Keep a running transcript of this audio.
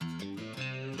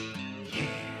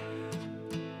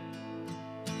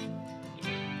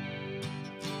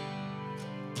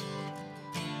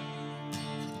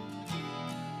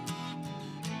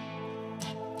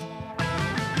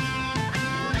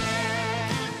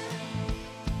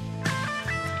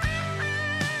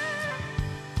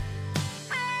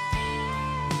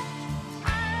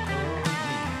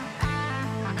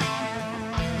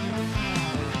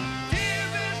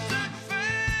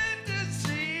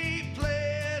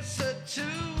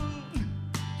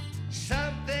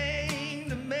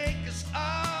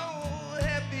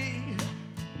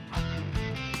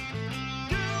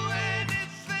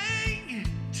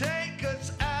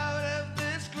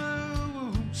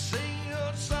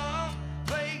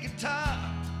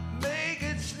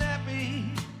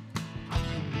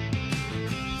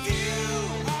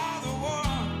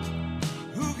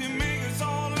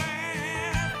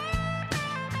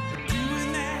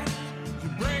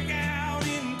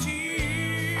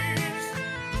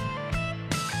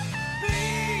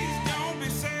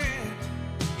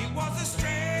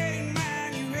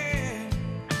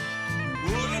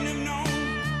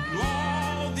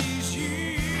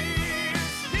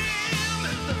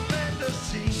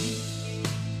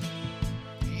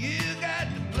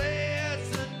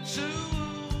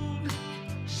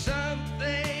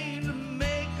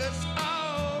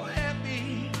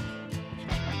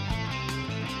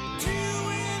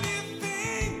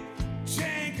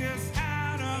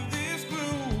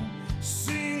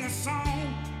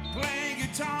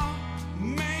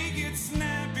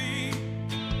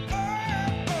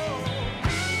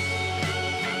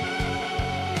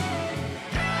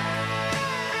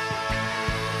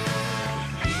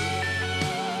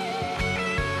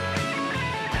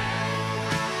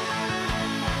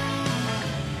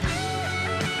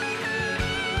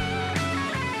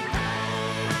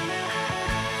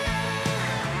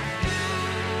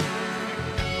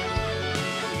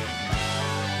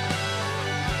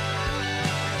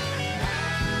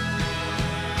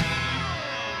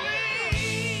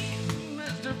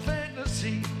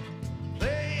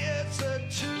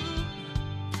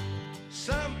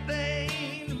something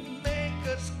to make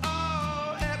us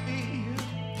all happy.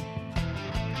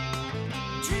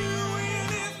 Do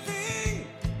anything,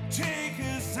 take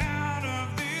us out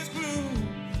of this gloom.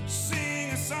 Sing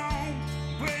a song,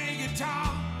 play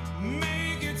guitar,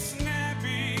 make it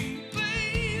snappy.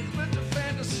 Please let the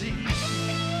fantasy.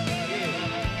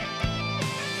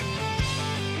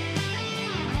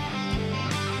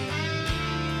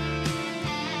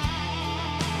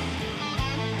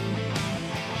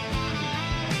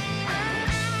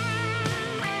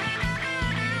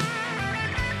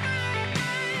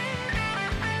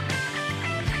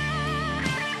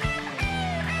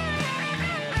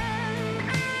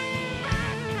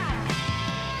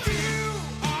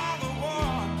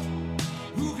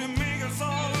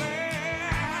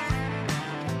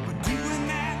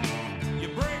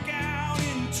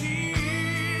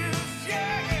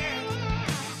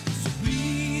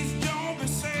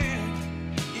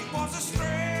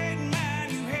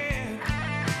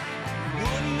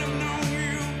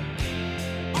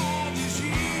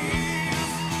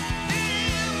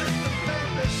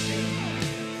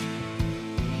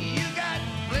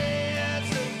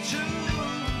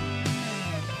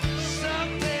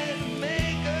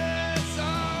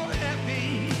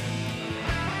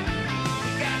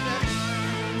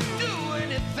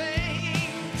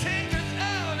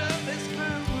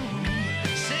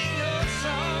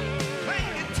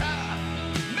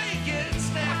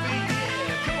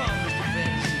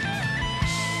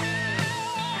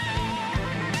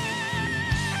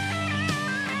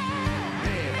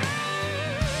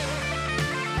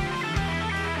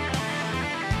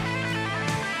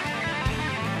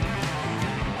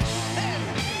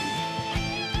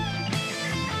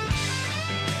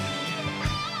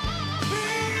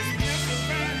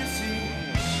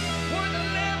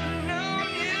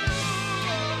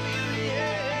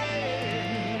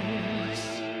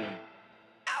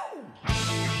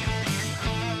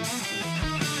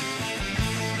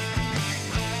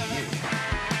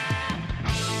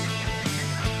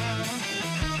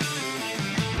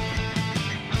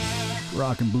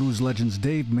 Rock and blues legends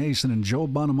Dave Mason and Joe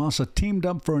Bonamassa teamed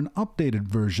up for an updated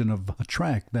version of a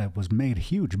track that was made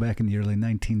huge back in the early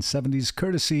 1970s,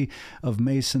 courtesy of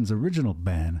Mason's original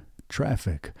band,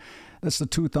 Traffic. That's the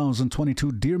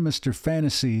 2022 Dear Mr.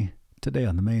 Fantasy, today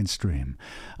on the Mainstream.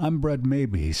 I'm Brett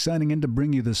Maybe, signing in to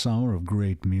bring you this hour of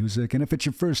great music. And if it's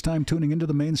your first time tuning into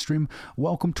the Mainstream,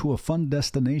 welcome to a fun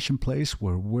destination place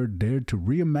where we're dared to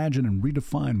reimagine and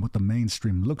redefine what the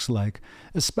mainstream looks like,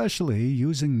 especially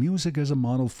using music as a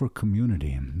model for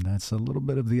community. That's a little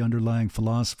bit of the underlying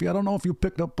philosophy. I don't know if you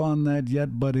picked up on that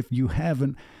yet, but if you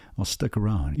haven't, well, stick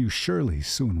around. You surely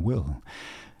soon will.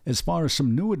 As far as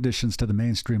some new additions to the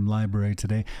Mainstream library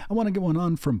today, I want to get one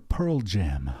on from Pearl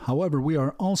Jam. However, we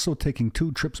are also taking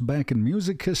two trips back in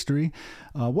music history.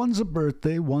 One's a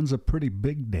birthday, one's a pretty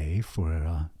big day for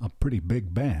a pretty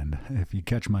big band, if you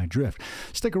catch my drift.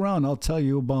 Stick around, I'll tell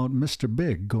you about Mr.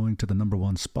 Big going to the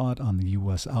 #1 spot on the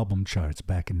U.S. album charts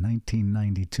back in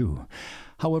 1992.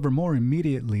 However, more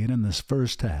immediately and in this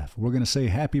first half, we're going to say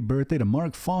happy birthday to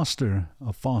Mark Foster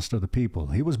of Foster the People.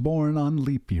 He was born on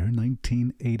leap year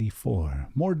 1984.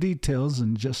 More details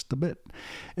in just a bit.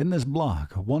 In this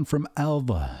block, one from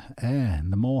Alvah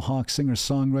and the Mohawk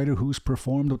singer-songwriter who's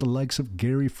performed with the likes of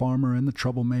Gary Farmer and the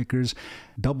Troublemakers,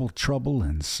 Double Trouble,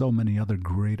 and so many other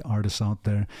great artists out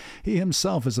there. He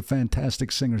himself is a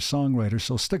fantastic singer-songwriter,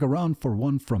 so stick around for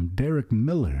one from Derek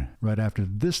Miller right after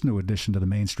this new addition to the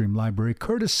Mainstream library,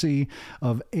 courtesy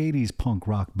of 80s punk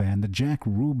rock band, the Jack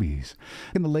Rubies.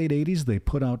 In the late 80s, they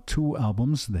put out 2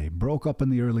 albums. They broke up in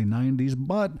the early 90s,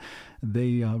 but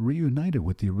they reunited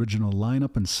with the original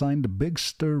lineup and signed to Big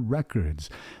Stir Records.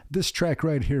 This track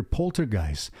right here,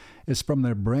 Poltergeist, is from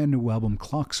their brand new album,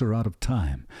 Clocks Are Out of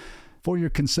Time. For your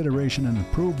consideration and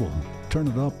approval, turn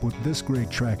it up with this great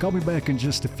track. I'll be back in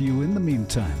just a few. In the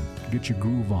meantime, get your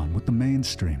groove on with the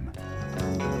Mainstream.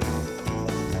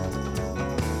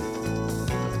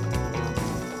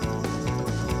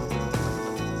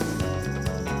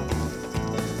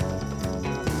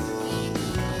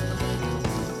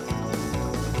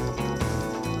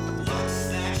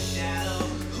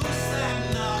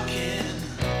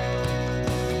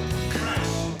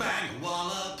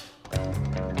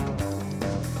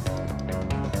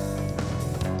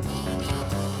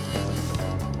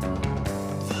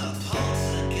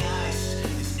 Poltergeist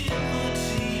is in the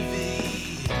TV.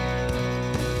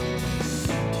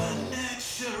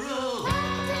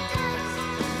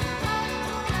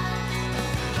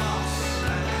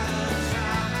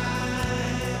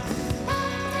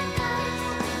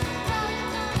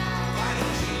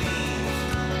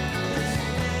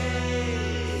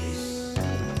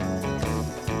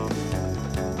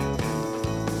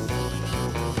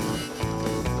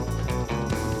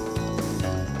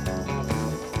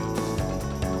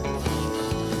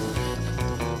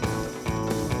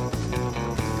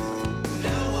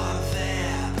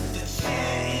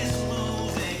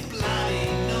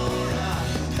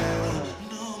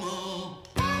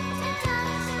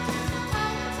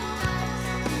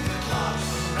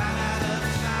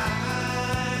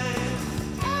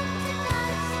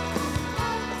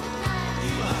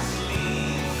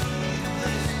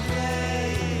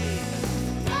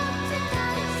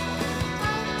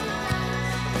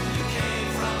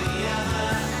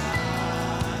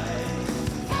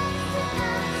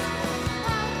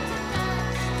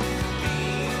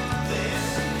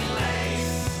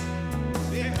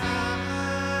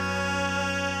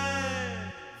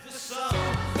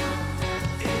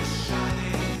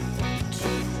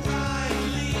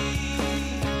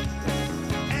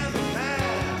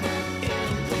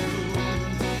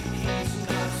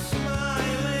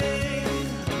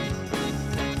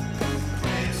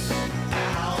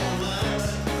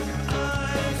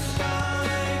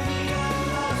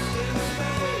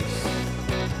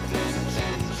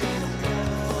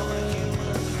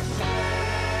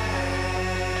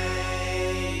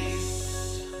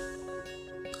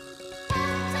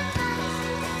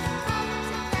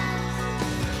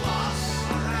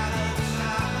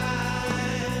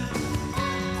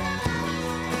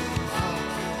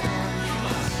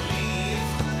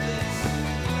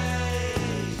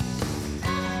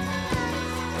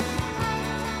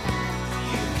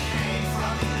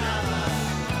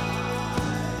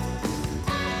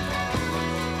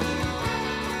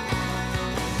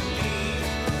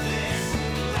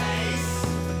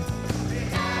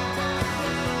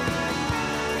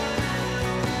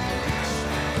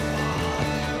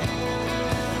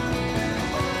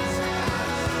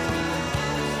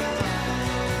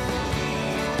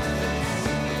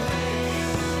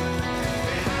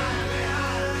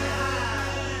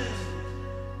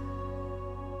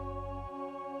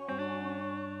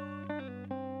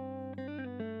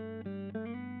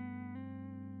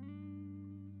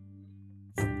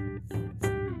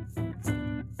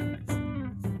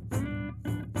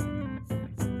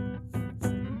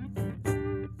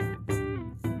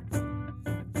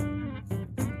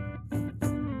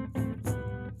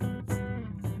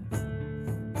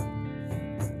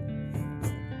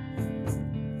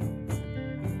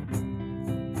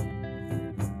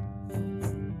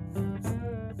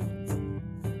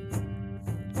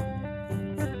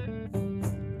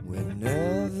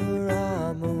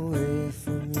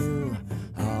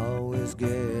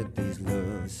 get these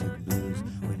lovesick blues.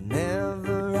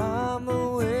 Whenever I'm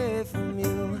away from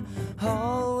you,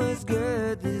 always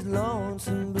get these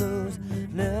lonesome blues.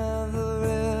 Never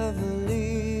ever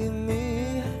leave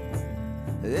me,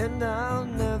 and I'll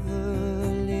never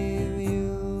leave you.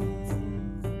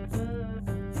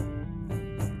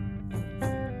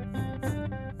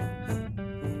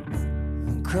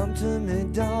 Come to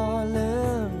me,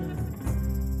 darling,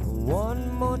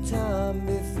 one more time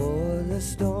before the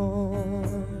storm.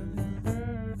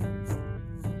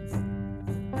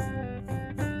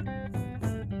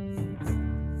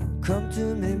 Come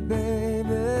to me,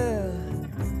 baby,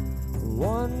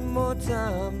 one more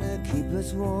time to keep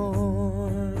us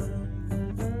warm.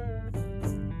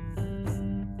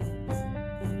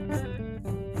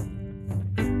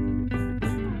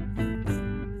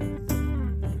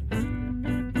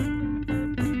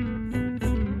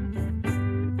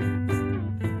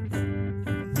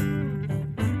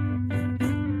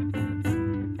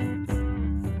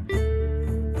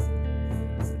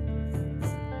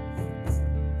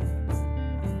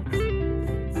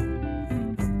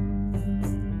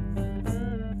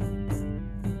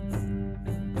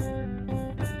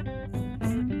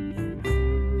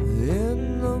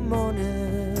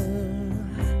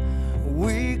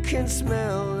 Can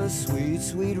smell the sweet,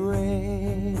 sweet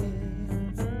rain.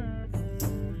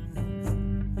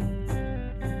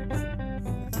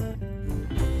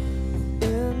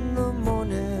 In the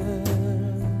morning,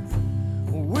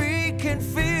 we can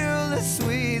feel the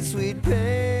sweet, sweet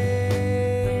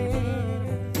pain.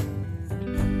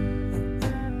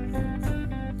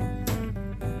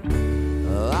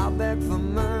 I'll beg for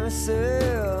mercy,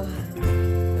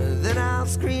 then I'll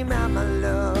scream out my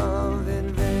love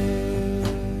in vain.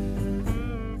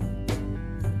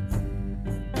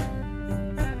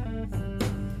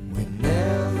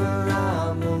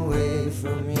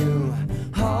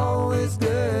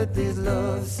 These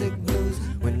lovesick blues.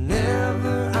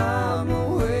 Whenever I'm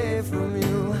away from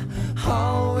you,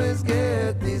 always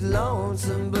get these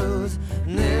lonesome blues.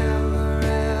 Never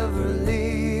ever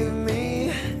leave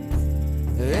me,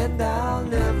 and I'll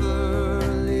never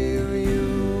leave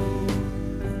you.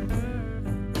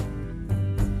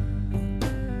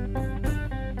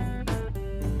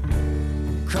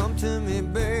 Come to me,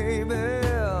 baby,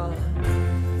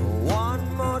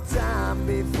 one more time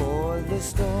before the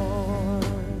storm.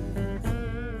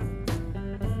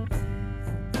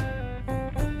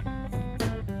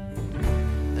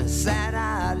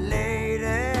 Sad-eyed lady,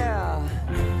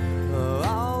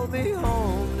 I'll be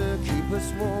home to keep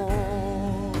us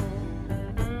warm.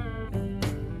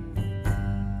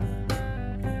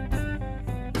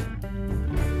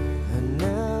 And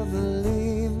never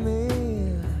leave me,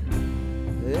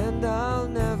 and I'll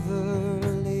never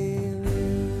leave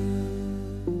you.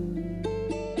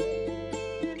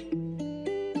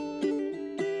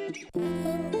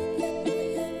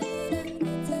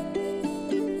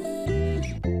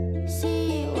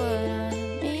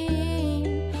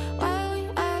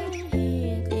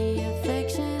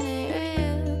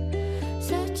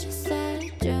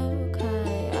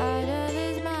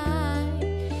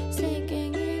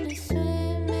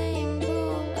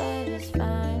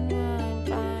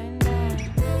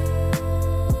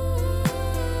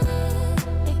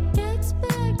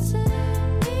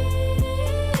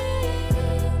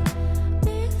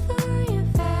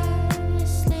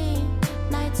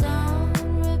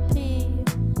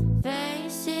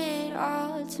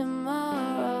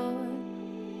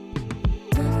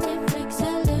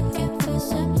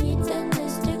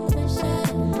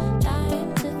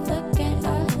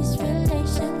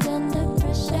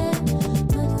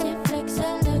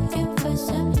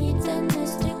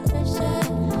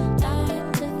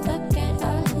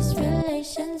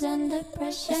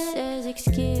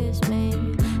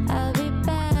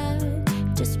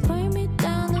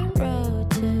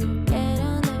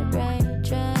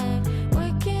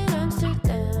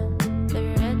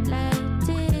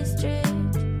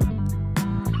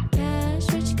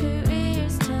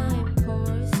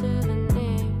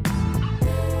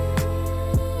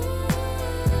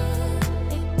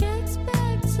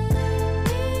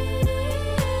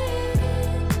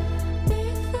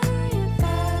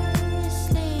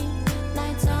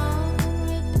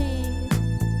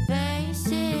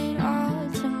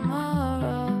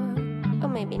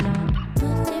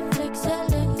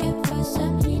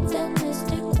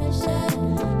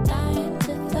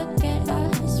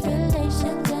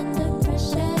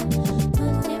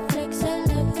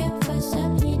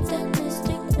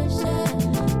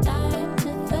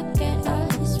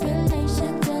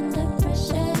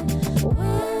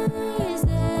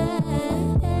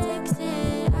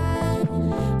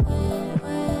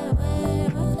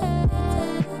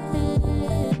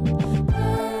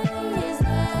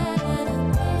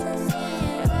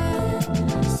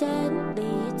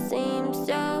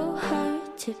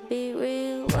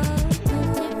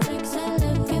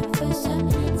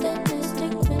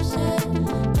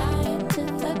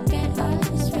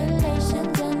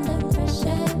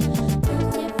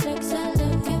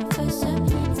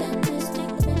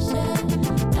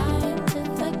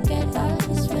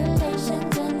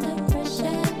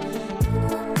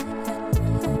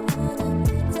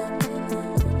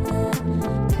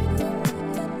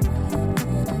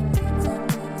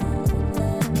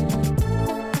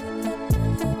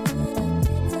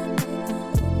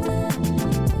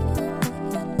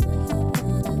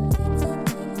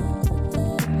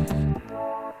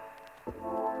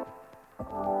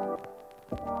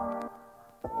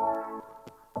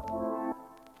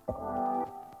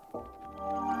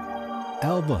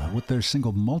 Alvah with their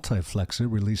single Multiflexer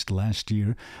released last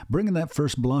year, bringing that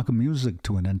first block of music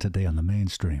to an end today on the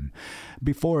mainstream.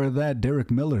 Before that, Derek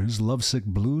Miller's Lovesick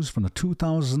Blues from the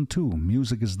 2002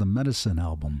 Music is the Medicine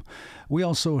album. We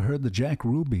also heard the Jack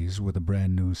Rubies with a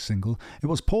brand new single. It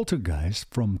was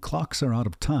Poltergeist from Clocks Are Out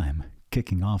of Time,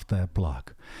 kicking off that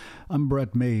block. I'm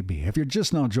Brett Maybe. If you're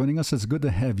just now joining us, it's good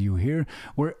to have you here.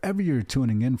 Wherever you're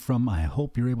tuning in from, I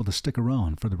hope you're able to stick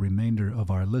around for the remainder of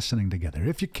our listening together.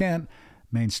 If you can't,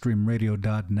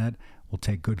 mainstreamradio.net will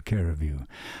take good care of you.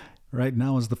 Right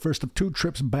now is the first of two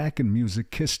trips back in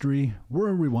music history.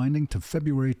 We're rewinding to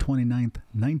February 29th,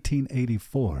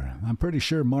 1984. I'm pretty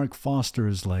sure Mark Foster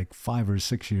is like 5 or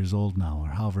 6 years old now, or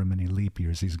however many leap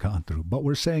years he's gone through. But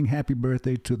we're saying happy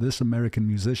birthday to this American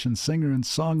musician, singer, and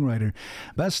songwriter,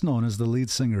 best known as the lead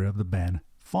singer of the band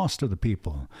Foster the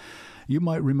People. You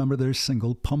might remember their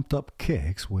single Pumped Up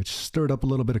Kicks, which stirred up a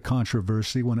little bit of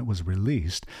controversy when it was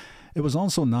released. It was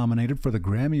also nominated for the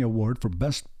Grammy Award for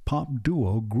Best Pop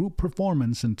Duo Group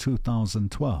Performance in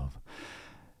 2012.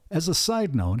 As a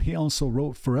side note, he also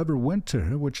wrote Forever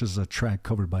Winter, which is a track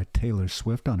covered by Taylor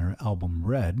Swift on her album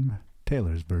Red,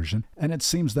 Taylor's version, and it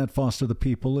seems that Foster the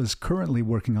People is currently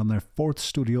working on their fourth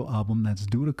studio album that's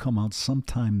due to come out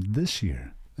sometime this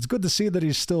year. It's good to see that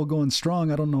he's still going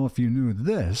strong. I don't know if you knew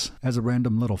this. As a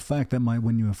random little fact that might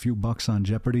win you a few bucks on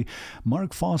Jeopardy,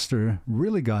 Mark Foster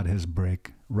really got his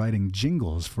break writing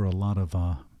jingles for a lot of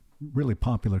really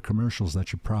popular commercials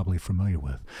that you're probably familiar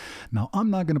with. Now,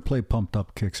 I'm not going to play Pumped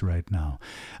Up Kicks right now.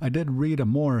 I did read a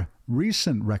more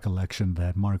recent recollection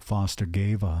that Mark Foster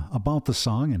gave about the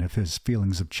song and if his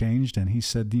feelings have changed. And he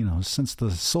said, since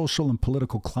the social and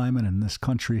political climate in this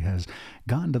country has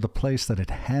gotten to the place that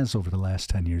it has over the last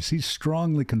 10 years, he's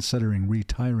strongly considering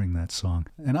retiring that song.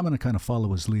 And I'm going to kind of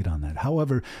follow his lead on that.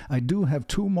 However, I do have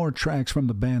two more tracks from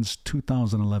the band's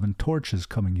 2011 Torches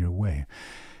coming your way.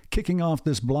 Kicking off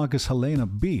this block is Helena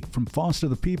Beat from Foster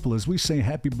the People as we say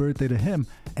happy birthday to him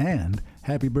and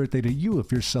happy birthday to you if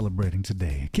you're celebrating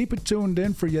today. Keep it tuned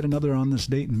in for yet another On This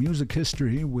Date in music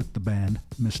history with the band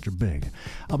Mr. Big.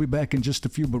 I'll be back in just a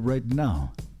few, but right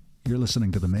now, you're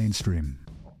listening to The Mainstream.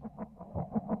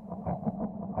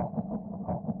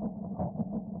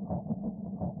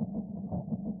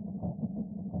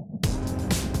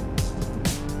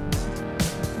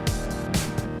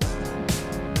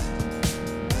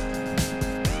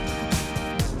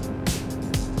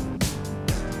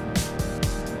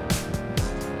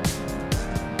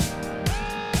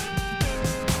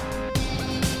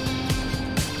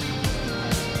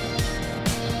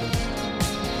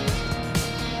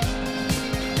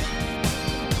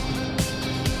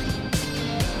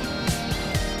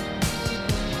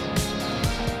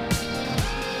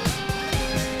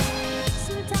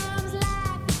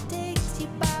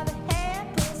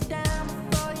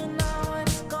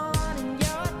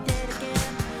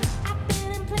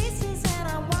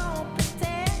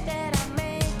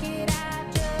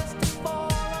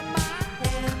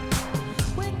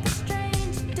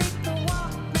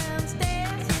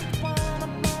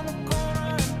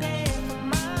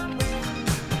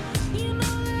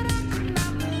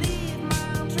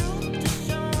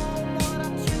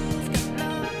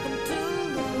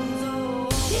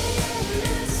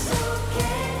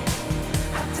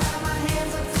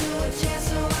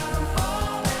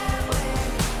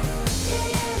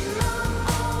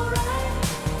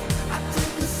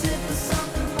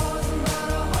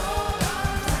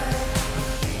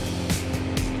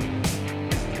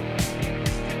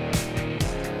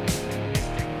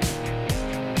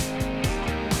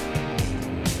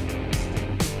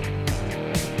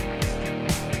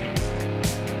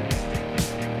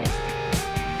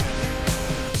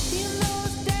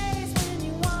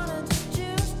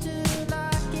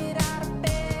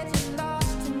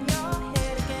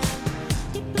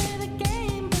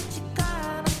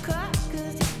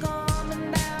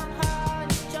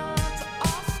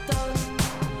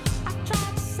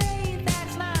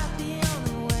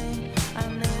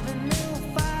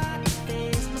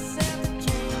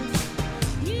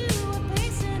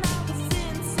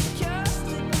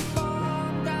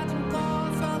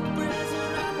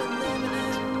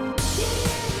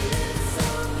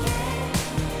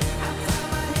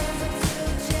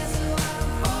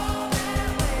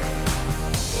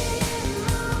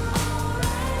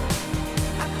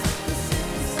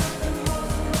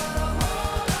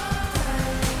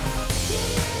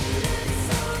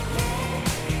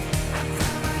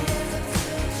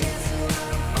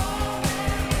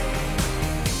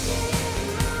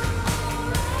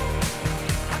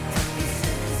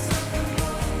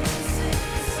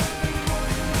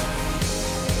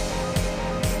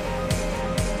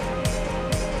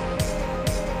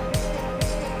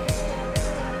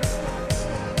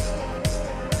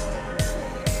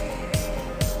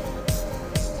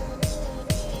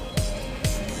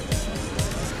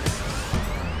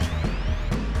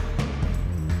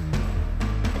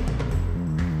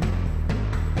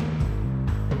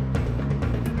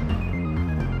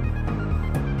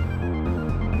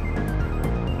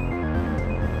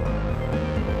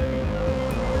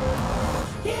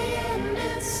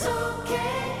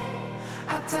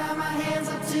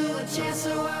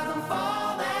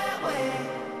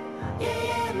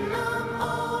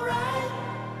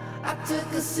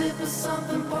 a sip of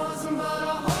something poison, but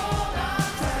I'll hold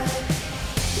on tight.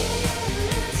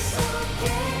 Yeah, it's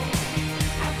okay.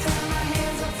 I tie my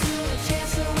hands up to a chair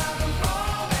so I can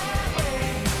fall that way.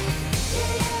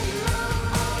 Yeah,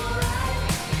 I'm alright.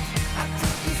 I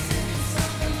took a sip of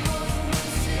something poison, a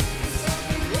sip of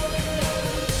something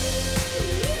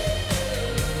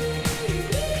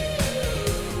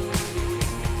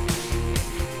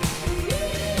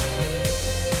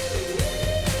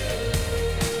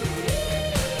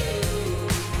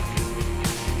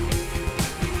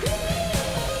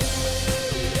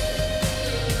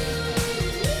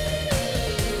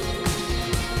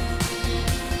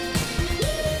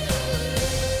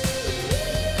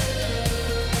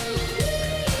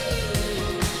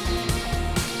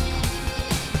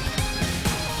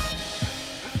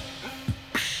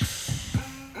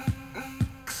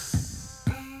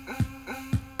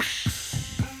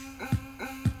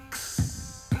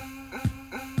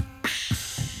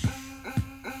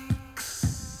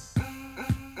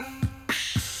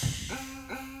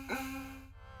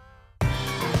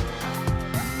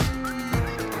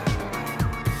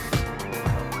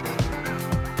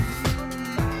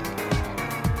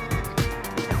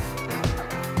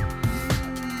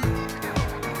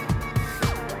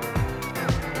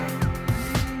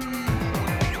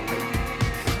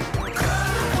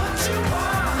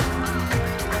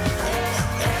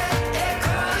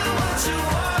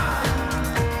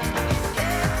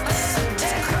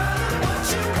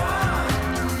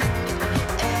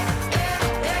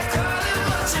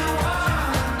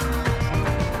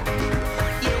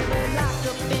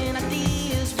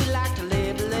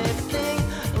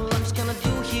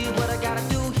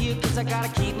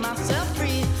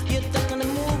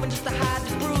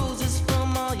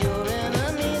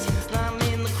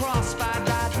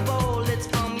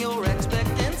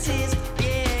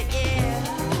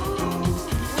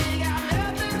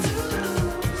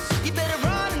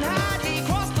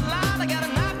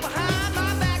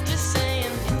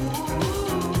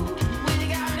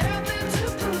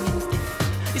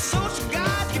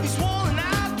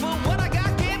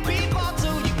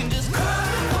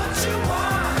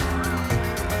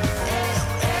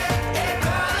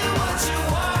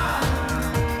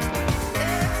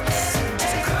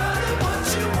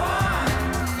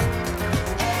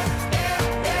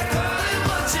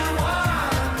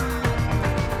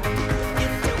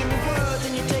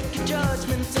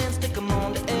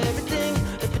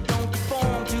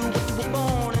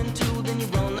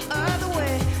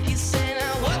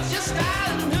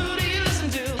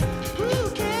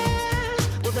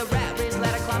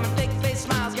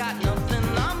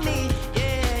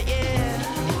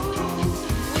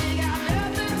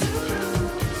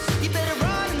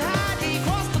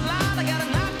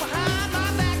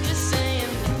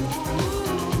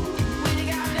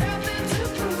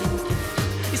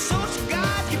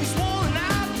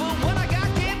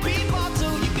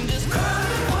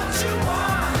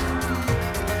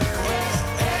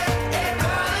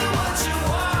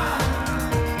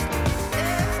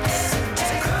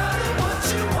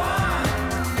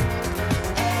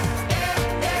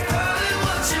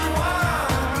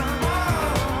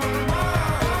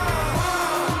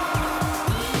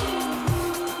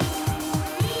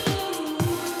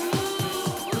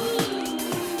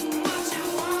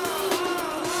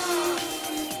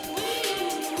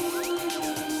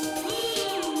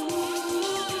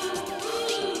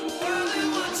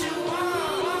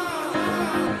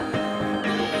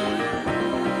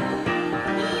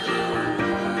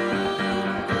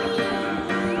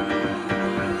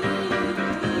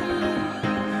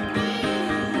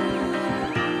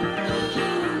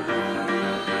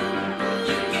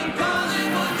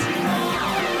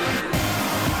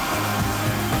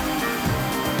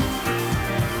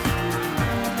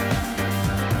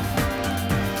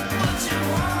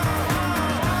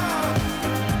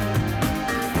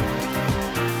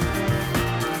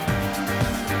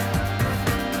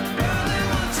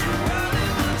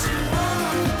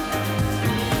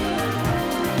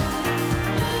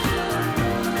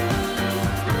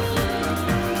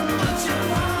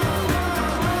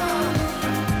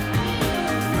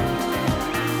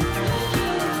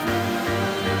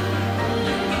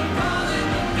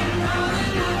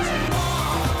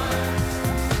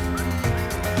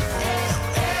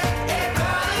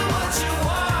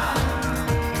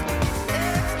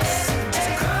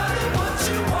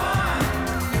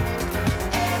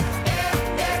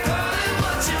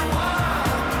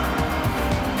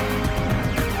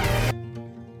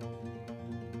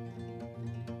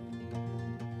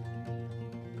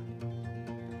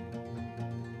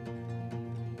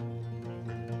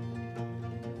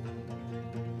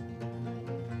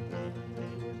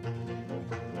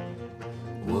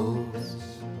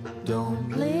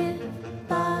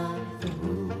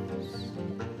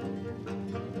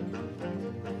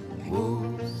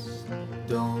Wolves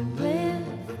don't live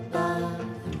by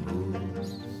the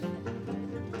rules.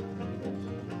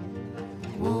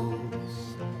 Wolves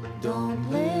don't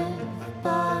live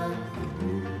by the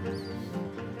rules.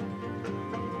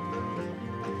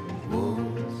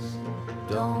 Wolves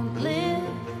don't live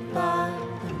by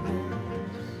the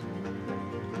rules.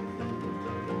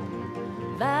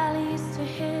 Valleys to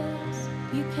hills,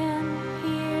 you can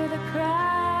hear the cry.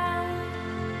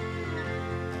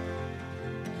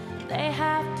 They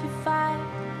have to fight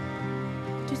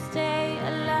to stay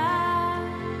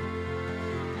alive.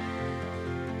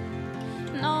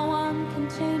 No one can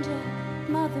change it.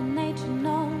 Mother Nature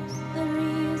knows the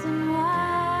reason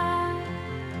why.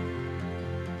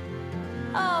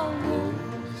 Oh,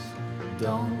 wolves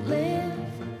don't live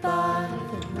by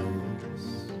the rules.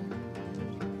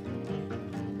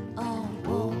 Oh,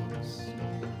 wolves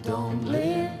don't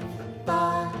live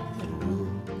by the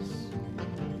rules.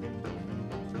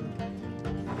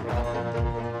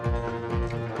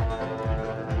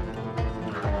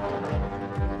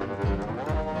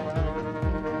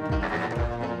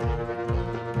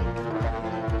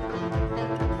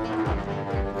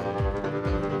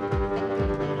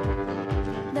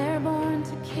 They're born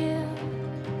to kill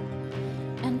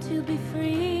and to be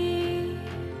free.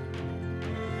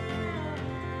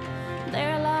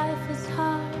 Their life is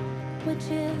hard, which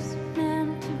is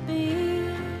meant to be.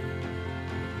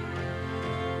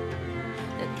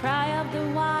 The cry of the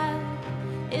wild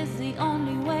is the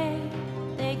only way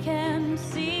they can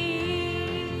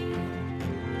see.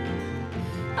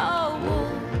 Oh,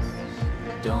 wolves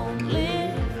don't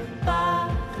live by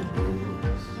the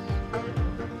rules.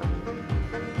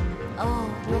 Oh,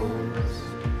 wolves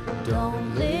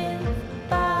don't live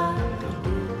by the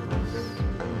rules.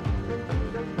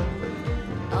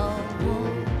 Oh,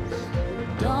 wolves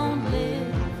don't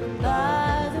live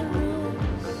by the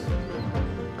rules.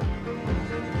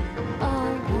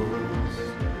 Oh, wolves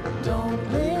don't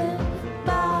live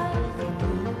by the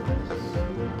rules.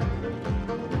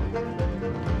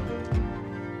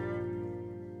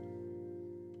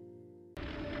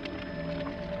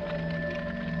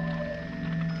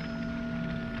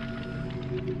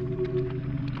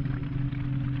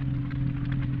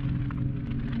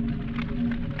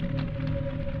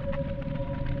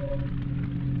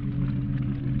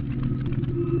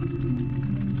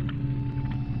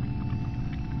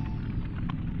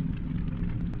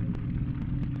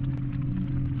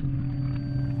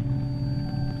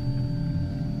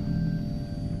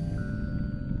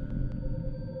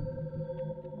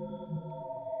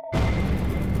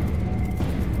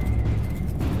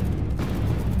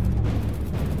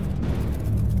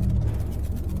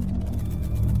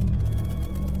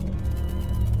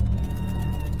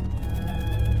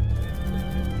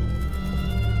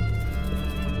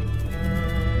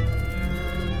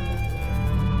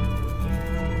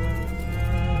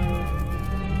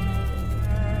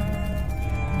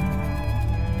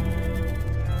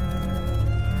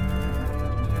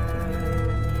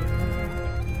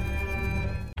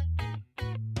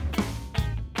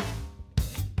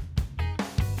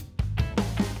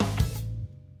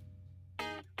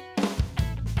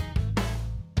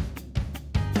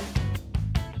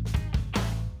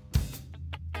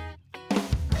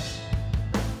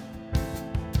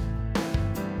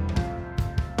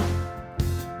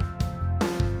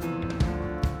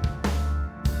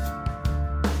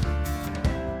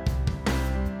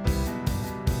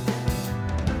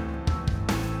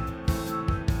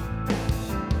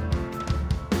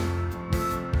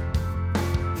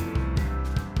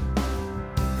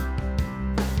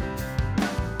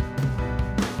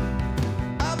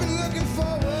 I've been looking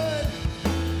forward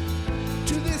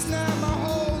to this night my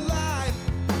whole life.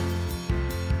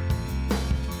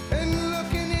 And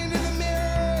looking into the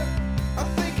mirror, I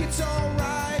think it's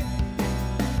alright.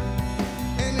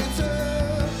 And it's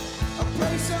a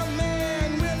place a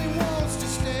man really wants to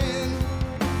stand.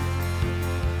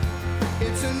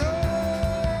 It's an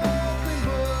open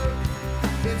book.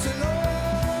 It's an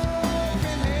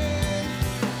open hand.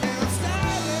 And I'm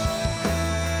standing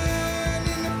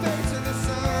in the face of the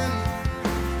sun.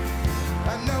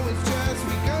 I know it's just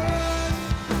begun.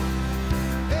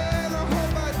 And I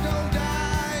hope I don't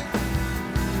die.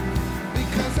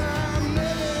 Because I'm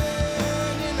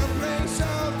living in a place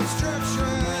of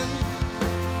destruction.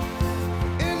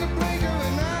 In the blink of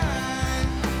an eye.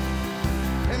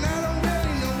 And I don't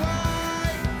really know why.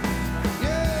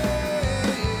 Yeah.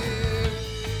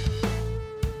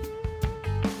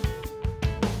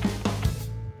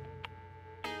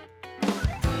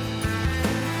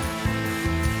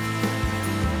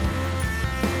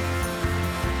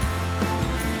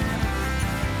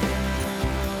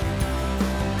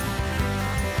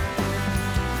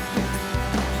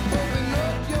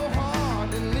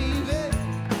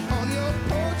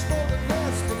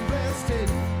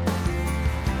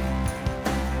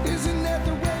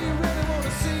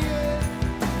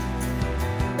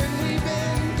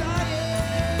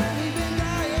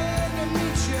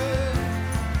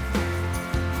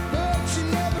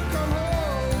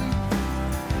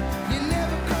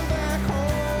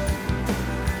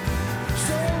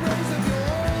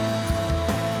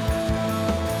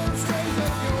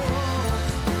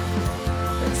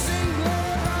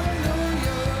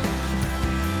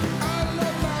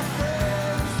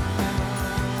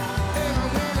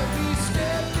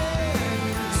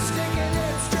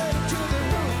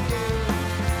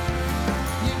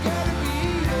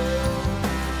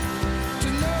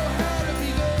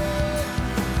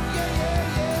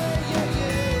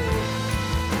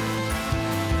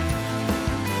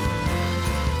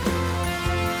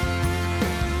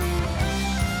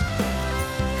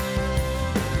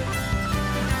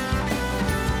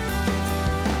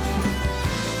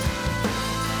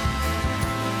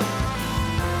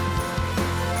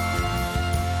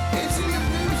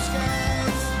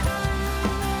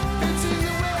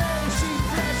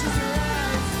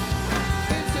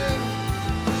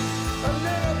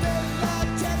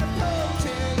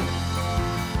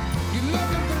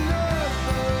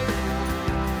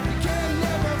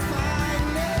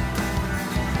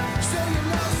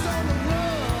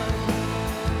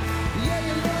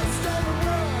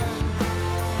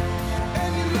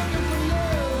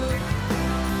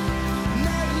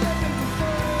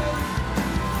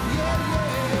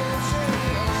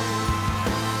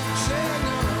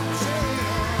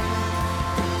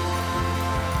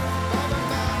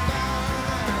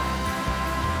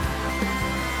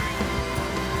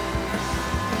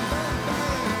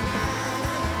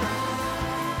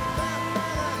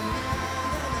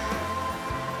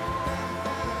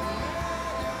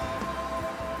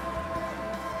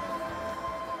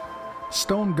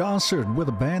 Stone Gossard with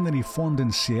a band that he formed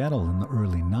in Seattle in the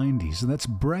early 90s, and that's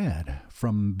Brad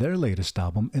from their latest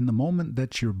album, In the Moment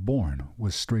That You're Born,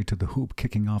 was straight to the hoop,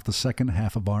 kicking off the second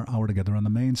half of our hour together on the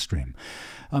mainstream.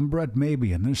 I'm Brett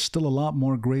Maybe, and there's still a lot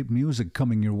more great music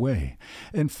coming your way.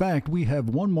 In fact, we have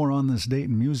one more on this date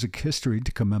in music history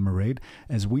to commemorate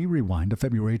as we rewind to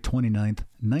February 29th,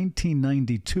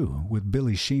 1992, with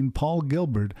Billy Sheehan, Paul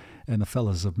Gilbert, and the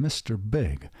fellas of Mr.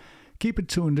 Big. Keep it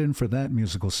tuned in for that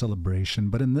musical celebration,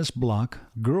 but in this block,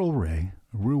 Girl Ray,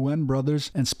 Ruen Brothers,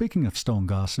 and speaking of Stone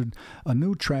Gossard, a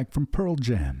new track from Pearl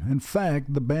Jam. In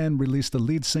fact, the band released the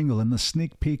lead single and the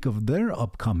sneak peek of their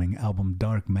upcoming album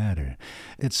Dark Matter.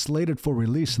 It's slated for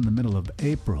release in the middle of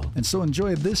April, and so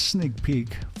enjoy this sneak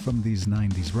peek from these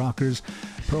 90s rockers.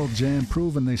 Pearl Jam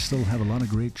proving they still have a lot of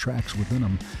great tracks within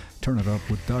them. Turn it up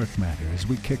with Dark Matter as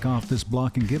we kick off this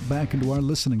block and get back into our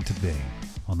listening today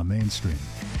on the mainstream.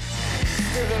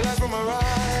 Feel the light from my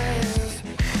eyes,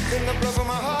 in the blood from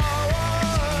my heart.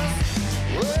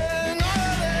 When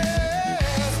all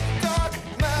this dark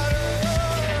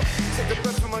matter, take the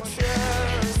breath from my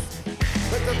chest,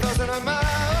 let the thoughts in my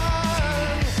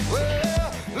mind.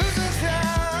 Well, losing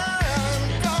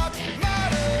time, dark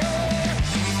matter.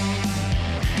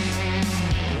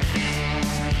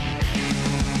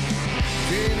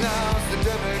 Denounce the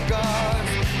devil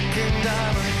gods, King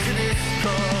Diamond to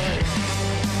destroy.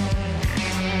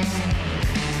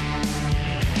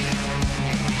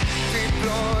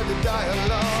 Lord, the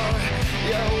dialogue,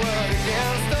 your word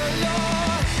against the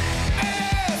law.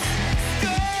 It's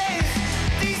strange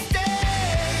these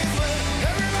days when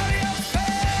everybody else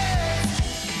pays,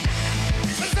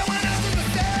 but someone else is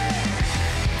mistake.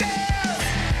 There's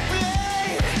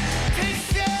blame, takes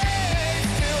shame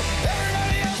till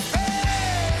everybody else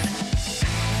pays,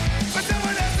 but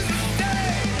someone else is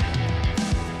mistake.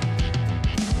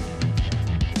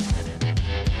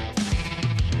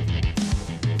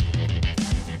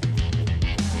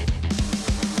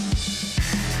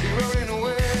 Rolling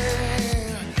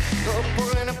away, or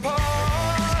pulling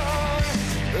apart,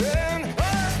 and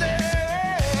all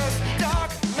this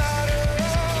dark matter.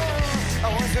 I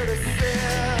want you to sit,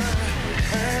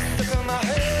 and it's stuck in my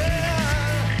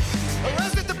head.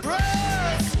 Arrested the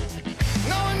press,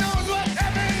 no one knows what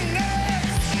happened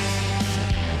next.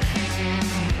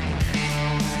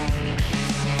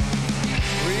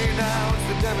 Renounce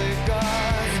the devil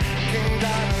gods, King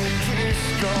Diamond to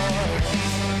destroy.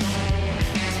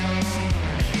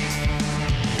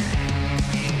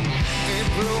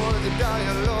 Lord, the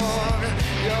dialogue,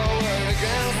 your word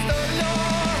against the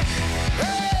law.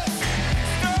 It's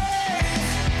strange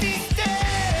these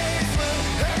days when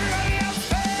everybody else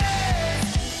pays,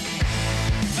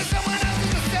 but someone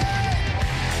else's mistake.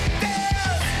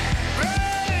 There's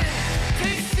blame,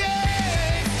 takes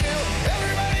shame till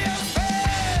everybody else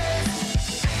pays,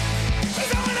 but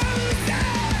someone else's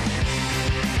mistake.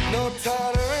 No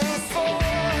tolerance for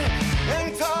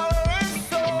intolerance,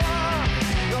 so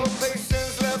no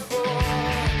patience left for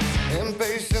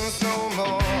impatience no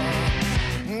more.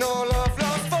 No love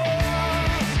lost for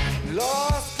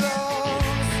lost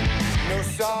loves. No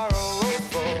sorrow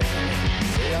for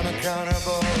the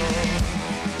unaccountable.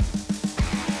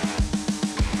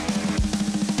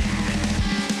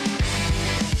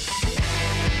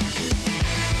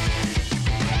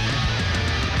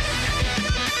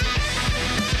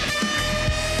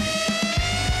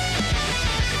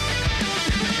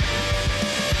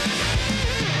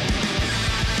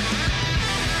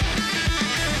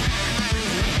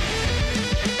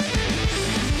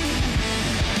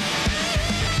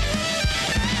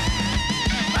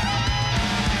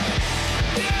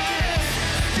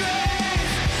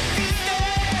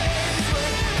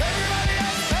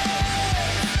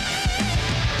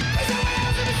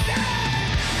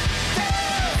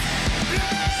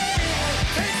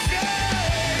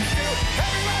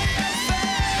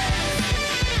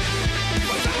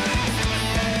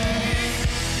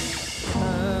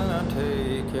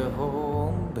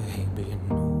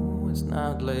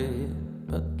 Not late,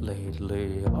 but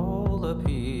lately all the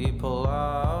people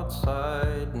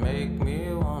outside make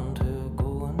me want to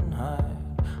go and hide.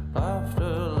 Laughter,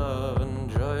 love, and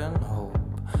joy and hope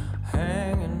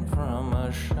hanging from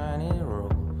a shiny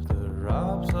rope that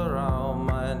wraps around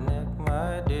my neck,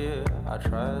 my dear. I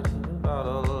try to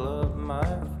bottle up my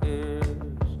fears.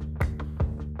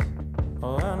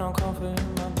 Oh, and I'm comfy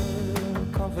in my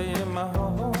bed, comfy in my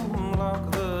home.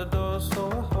 Lock the door so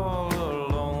all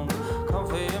alone.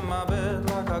 Comfy in my bed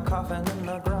like a coffin in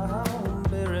the ground.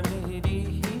 Bury me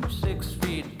deep, 6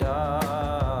 feet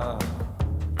down.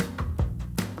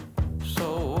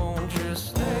 So won't you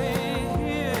stay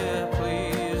here,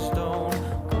 please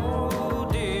don't go,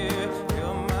 dear.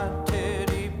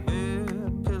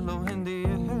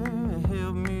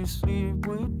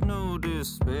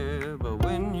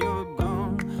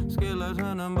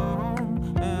 skeleton and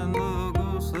bone, and the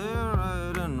ghosts they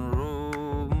ride and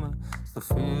roam. It's the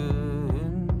fear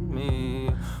in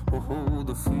me, oh,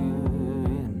 the fear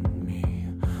in me,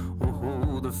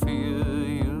 oh, the fear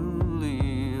you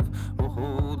leave,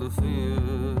 oh, the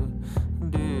fear,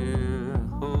 dear,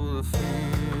 oh, the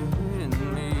fear in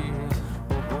me,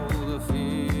 oh, the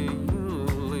fear you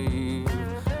leave,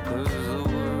 as the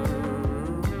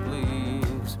world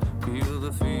leaves, feel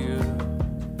the fear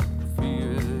in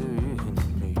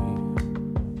me.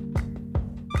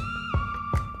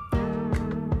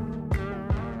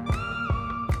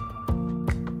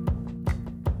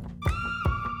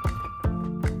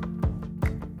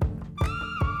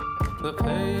 The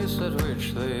pace at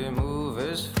which they move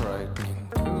is frightening.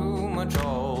 Too much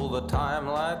all the time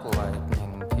like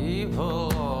lightning.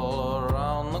 People all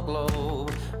around the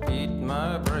globe beat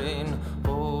my brain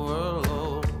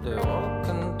overload. They walk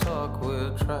and talk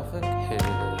with traffic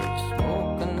heads.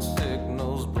 Smoke and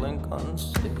signals blink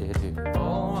unsteady.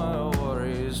 All my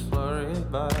worries flurry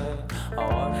by. I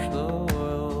watch the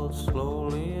world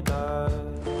slowly die.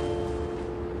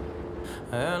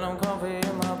 And I'm comfy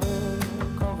in my bed,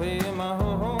 comfy in my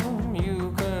home.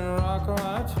 You can rock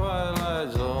my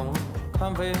twilight zone.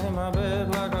 Comfy in my bed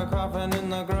like a coffin in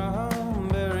the ground.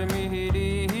 Bury me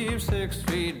deep, 6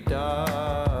 feet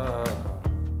down.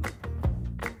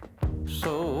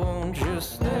 So won't you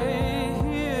stay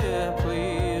here,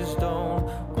 please don't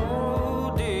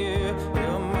go, dear.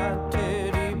 You're my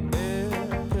teddy bear,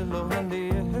 pillow in the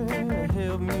air.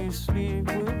 Help me sleep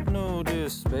with no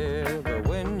despair. But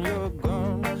when you're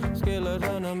gone,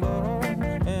 skeleton and bone,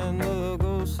 and the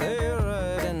ghosts they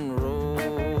ride and roam.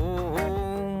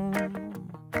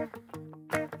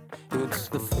 It's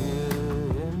the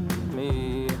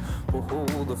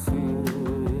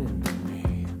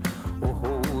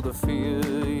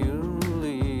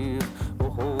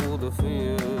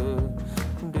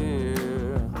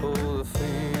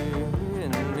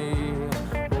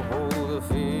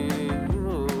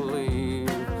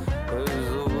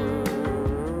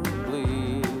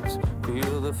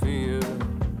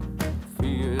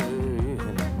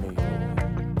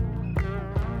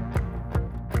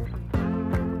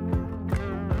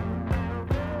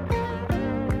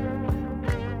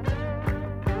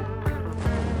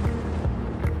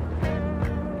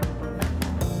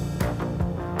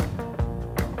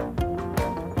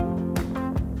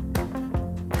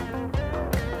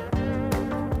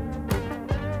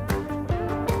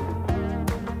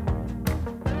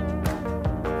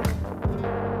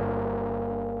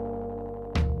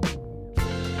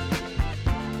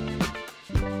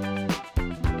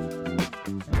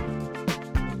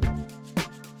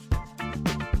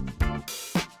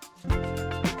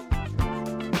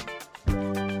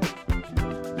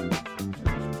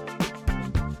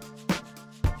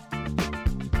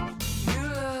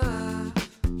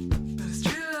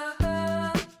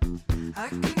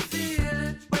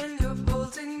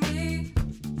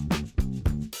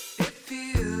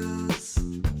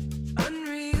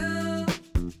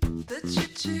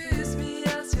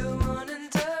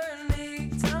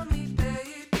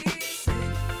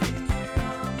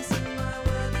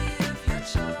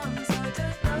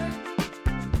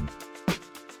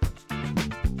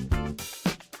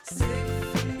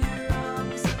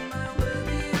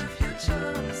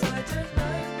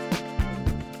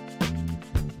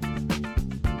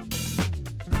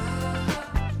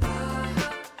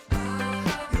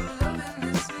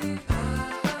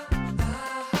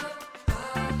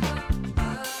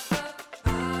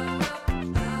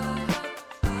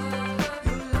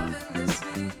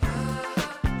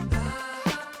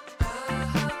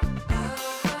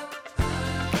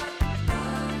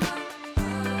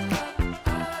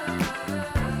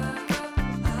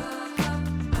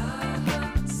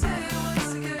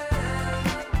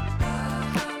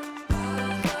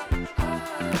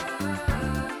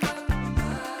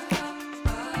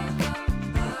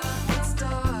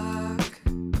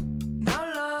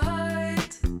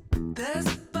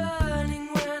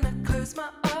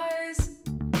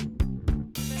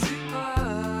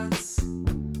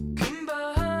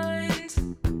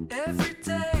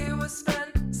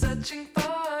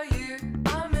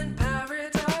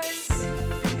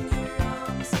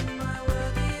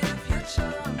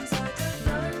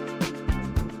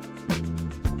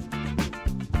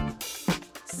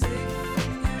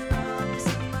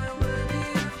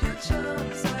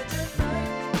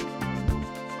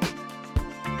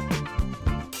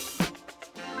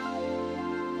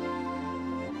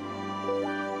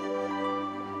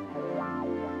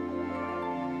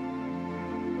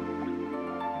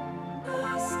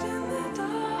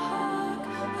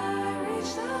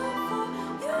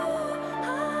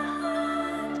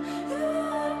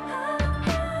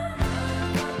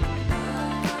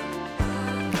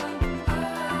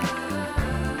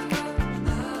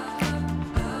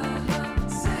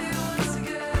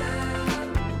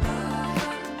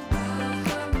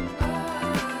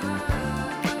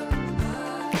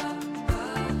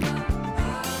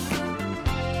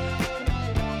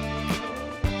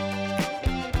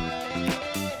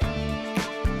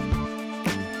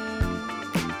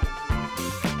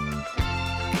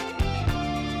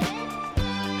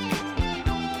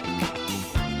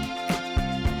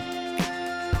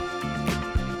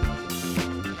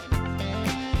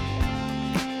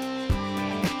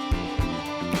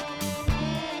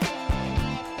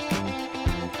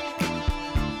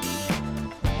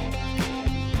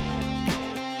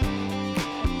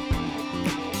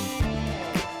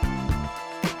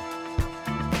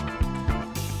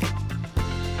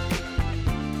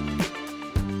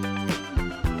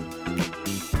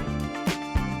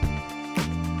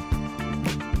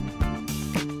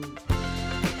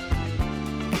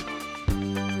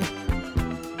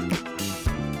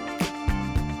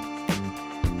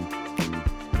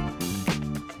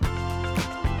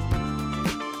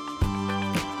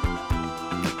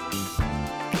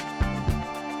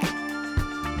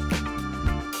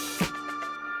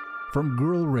From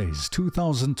Girl Ray's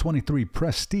 2023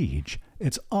 Prestige,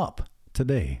 it's up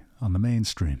today on the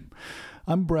mainstream.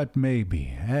 I'm Brett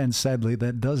Maybe, and sadly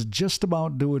that does just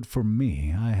about do it for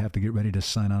me. I have to get ready to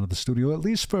sign out of the studio, at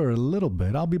least for a little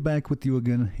bit. I'll be back with you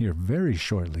again here very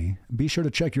shortly. Be sure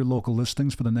to check your local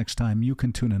listings for the next time you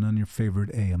can tune in on your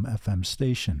favorite AM/FM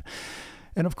station.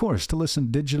 And of course, to listen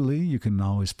digitally, you can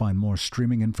always find more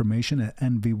streaming information at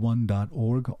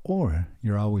nv1.org, or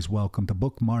you're always welcome to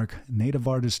bookmark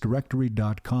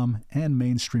nativeartistdirectory.com and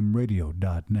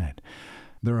mainstreamradio.net.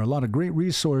 There are a lot of great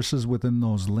resources within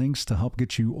those links to help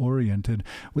get you oriented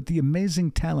with the amazing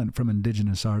talent from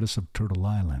Indigenous artists of Turtle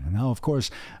Island. Now, of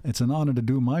course, it's an honor to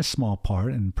do my small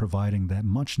part in providing that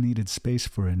much-needed space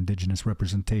for Indigenous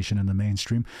representation in the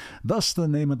mainstream, thus the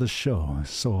name of the show.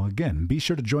 So again, be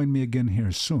sure to join me again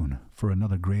here soon for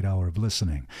another great hour of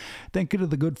listening. Thank you to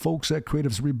the good folks at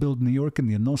Creatives Rebuild New York and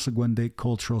the Onosagwendake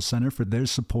Cultural Center for their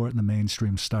support in the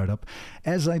mainstream startup.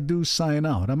 As I do sign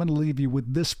out, I'm going to leave you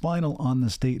with this final On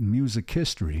This Date in music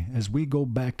history as we go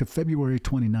back to February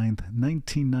 29th,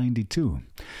 1992.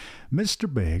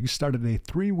 Mr. Big started a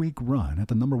 3-week run at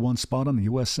the number 1 spot on the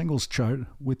U.S. singles chart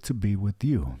with To Be With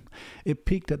You. It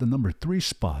peaked at the number 3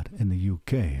 spot in the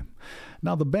UK.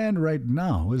 Now, the band right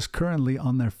now is currently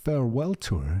on their farewell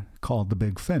tour called The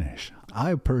Big Finish.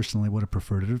 I personally would have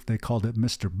preferred it if they called it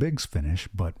Mr. Big's Finish,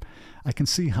 but I can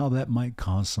see how that might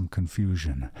cause some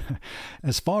confusion.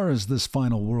 As far as this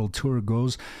final world tour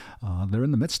goes, they're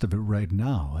in the midst of it right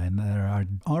now, and there are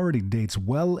already dates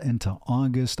well into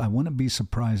August. I wouldn't be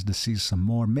surprised to see some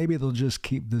more. Maybe they'll just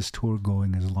keep this tour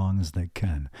going as long as they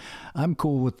can. I'm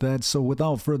cool with that, so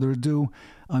without further ado,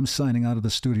 I'm signing out of the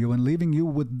studio and leaving you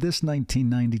with this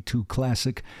 1992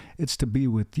 classic. It's To Be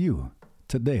With You,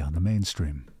 today on the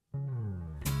mainstream.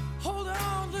 Hold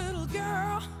on, little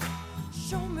girl,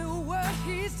 show me what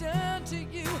he's done to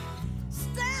you.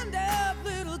 Stand up,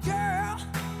 little girl,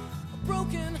 a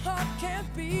broken heart can't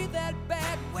be that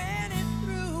bad when it's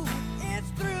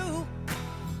through.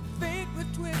 Fate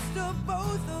would twist of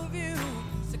both of you.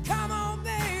 So come on,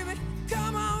 baby,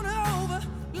 come on over.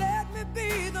 Let me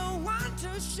be the one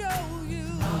to show you.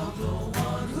 I'm the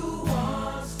one who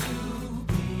wants to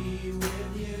be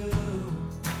with you.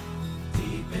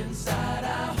 Deep inside,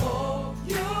 I hope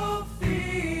you'll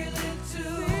feel it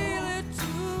too. Feel it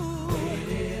too.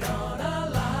 Waited on a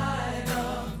line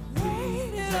of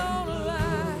waited on a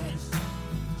line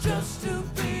just to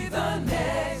be the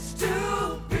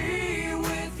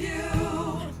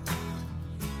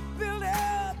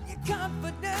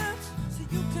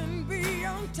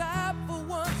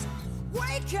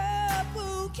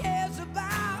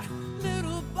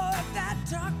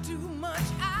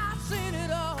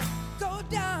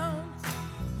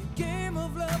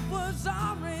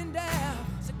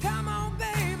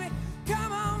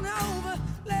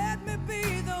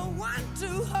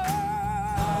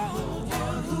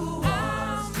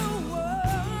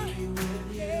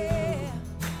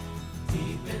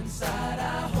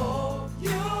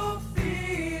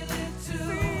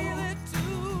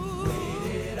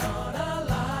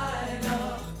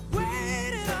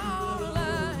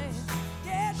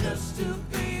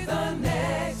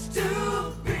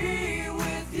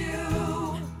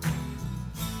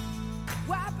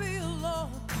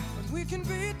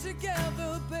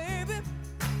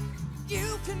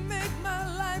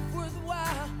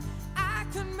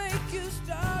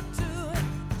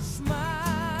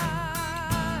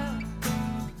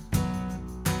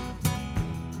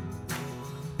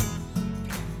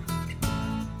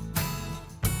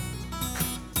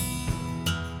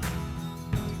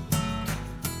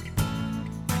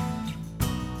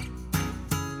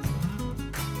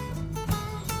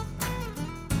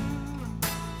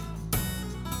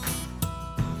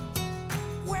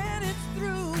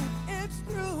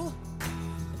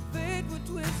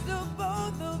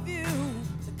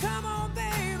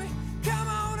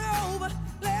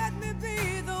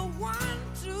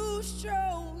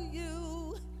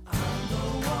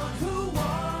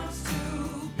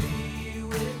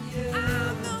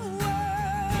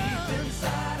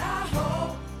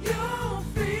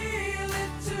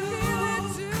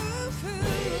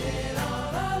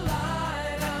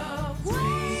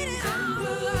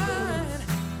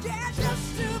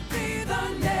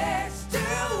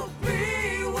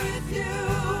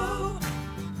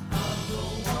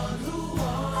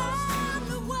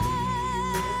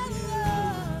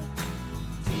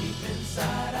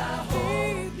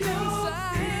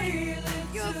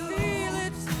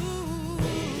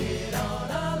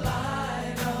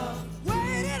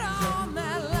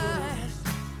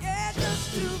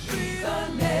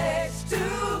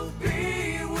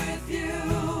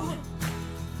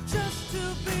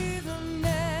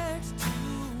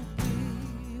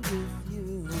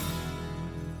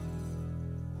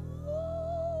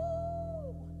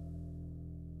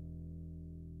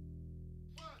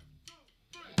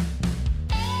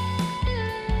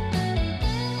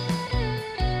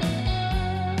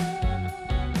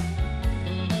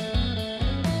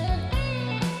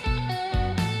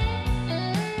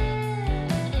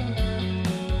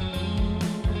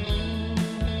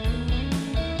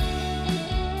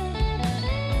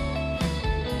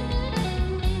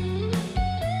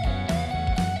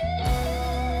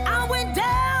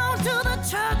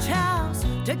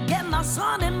to get my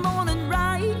Sunday morning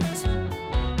right.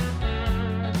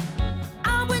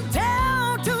 I went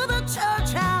down to the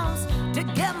church house to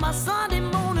get my Sunday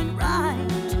morning right.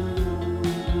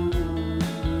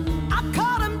 I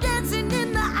caught him dancing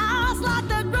in the aisles like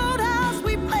that roadhouse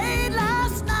we played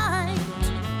last night.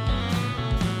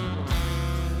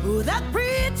 Oh, that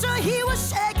preacher, he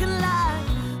was shaking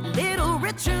like Little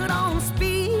Richard on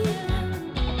speed.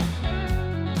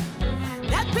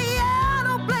 That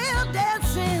piano player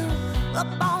dancing up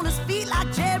on his feet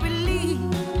like Jerry Lee.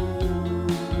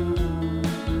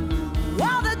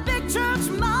 While that big church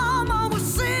mama was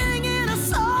singing a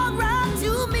song right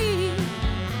to me.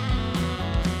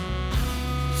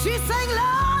 She sang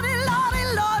Lordy, Lordy,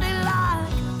 Lordy like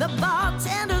the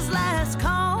bartender's last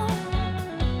call.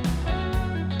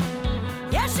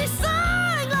 Yeah, she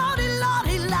sang Lordy,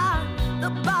 Lordy like the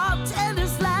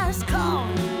bartender's last call.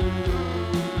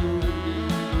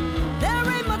 There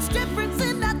ain't much difference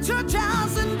in that church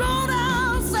house and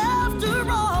roadhouse after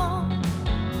all.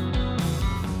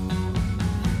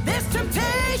 There's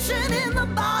temptation in the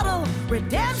bottle,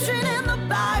 redemption in the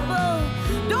Bible.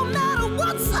 No matter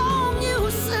what song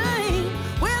you sing,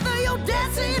 whether you're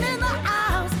dancing in the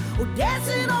aisles or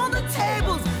dancing on the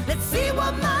tables, let's see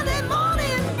what Monday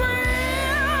morning brings.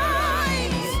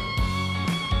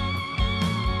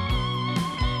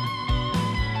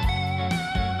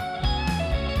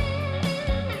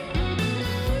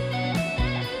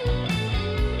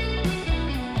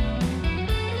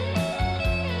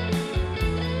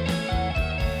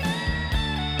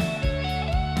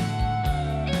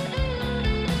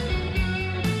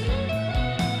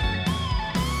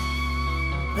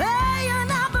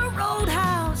 Playing at the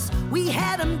roadhouse, we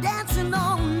had them dancing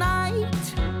all night.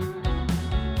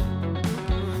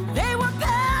 They were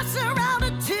passing around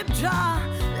a tip jar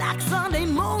like Sunday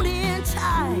morning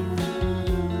tide.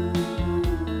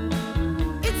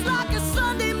 It's like a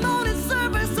Sunday morning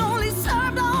service only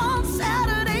served on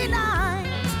Saturday night.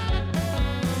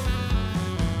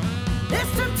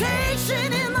 There's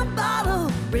temptation in the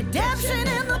bottle, redemption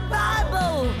in the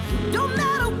Bible. Don't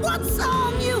matter what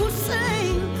song you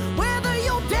sing, whether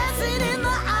you're dancing in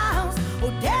the aisles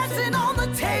or dancing on the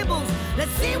tables,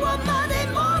 let's see what Monday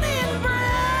morning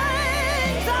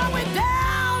brings. I went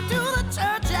down to the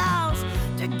church house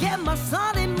to get my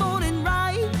Sunday morning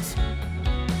right.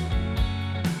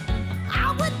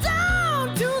 I went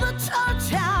down to the church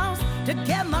house to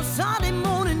get my Sunday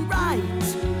morning right.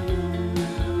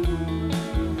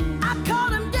 I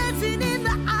caught him dancing in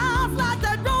the aisles like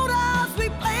that roadhouse we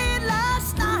played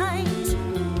last night.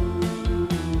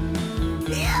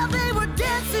 Yeah, they were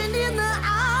dancing in the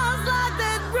aisles like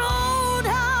that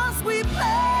roadhouse we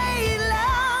played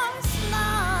last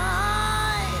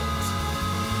night.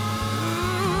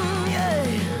 Yeah.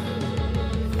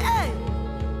 Hey.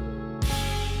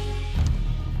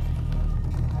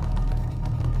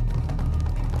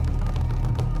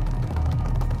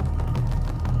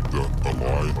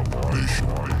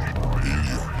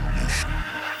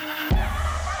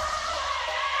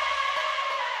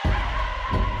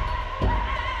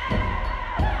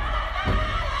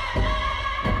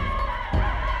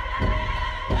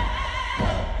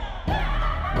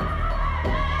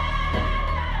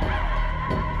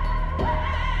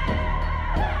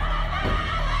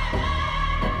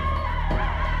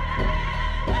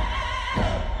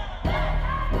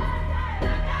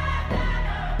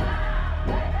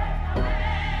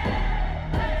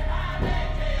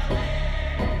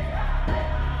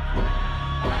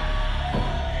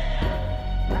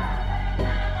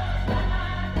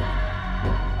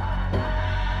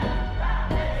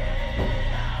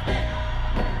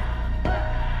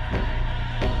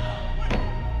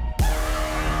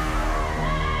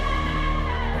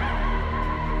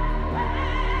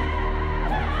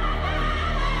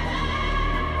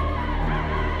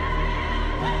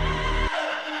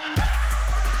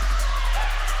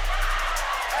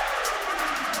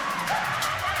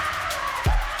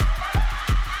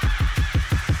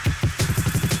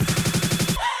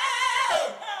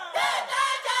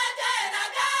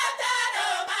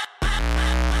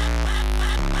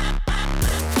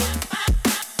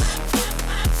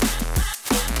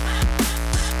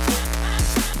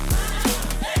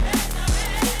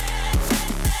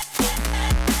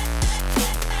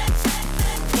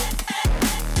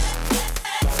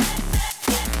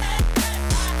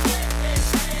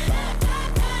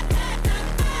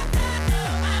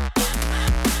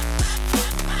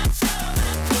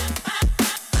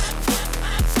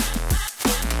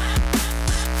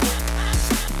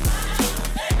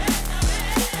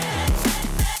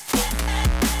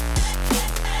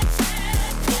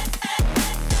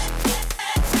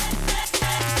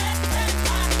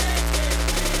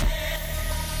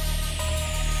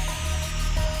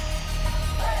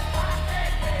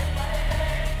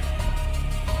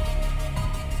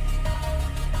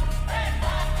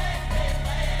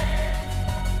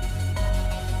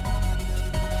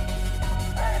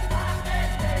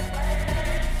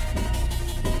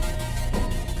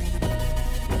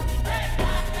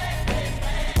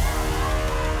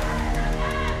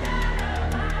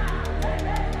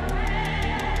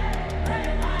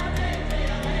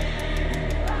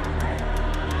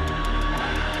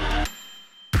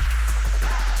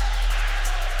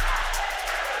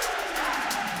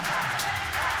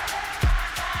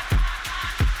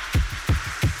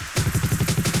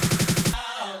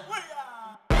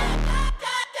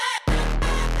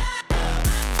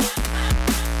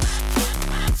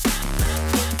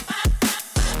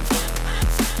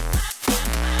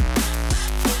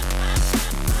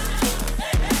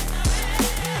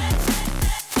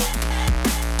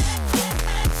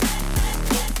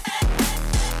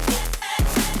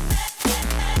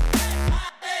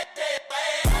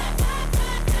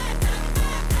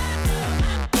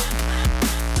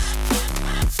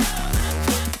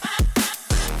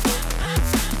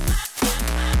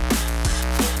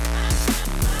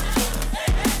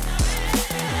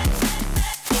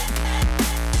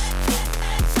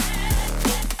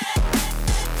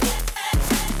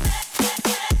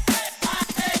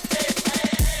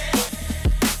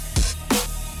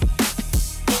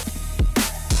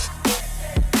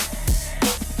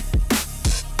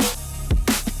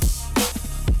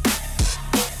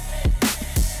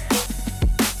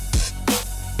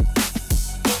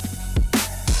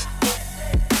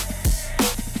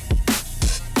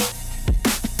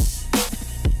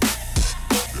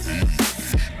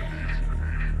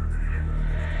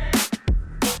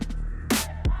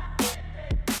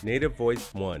 Native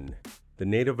Voice One, the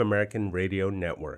Native American Radio Network.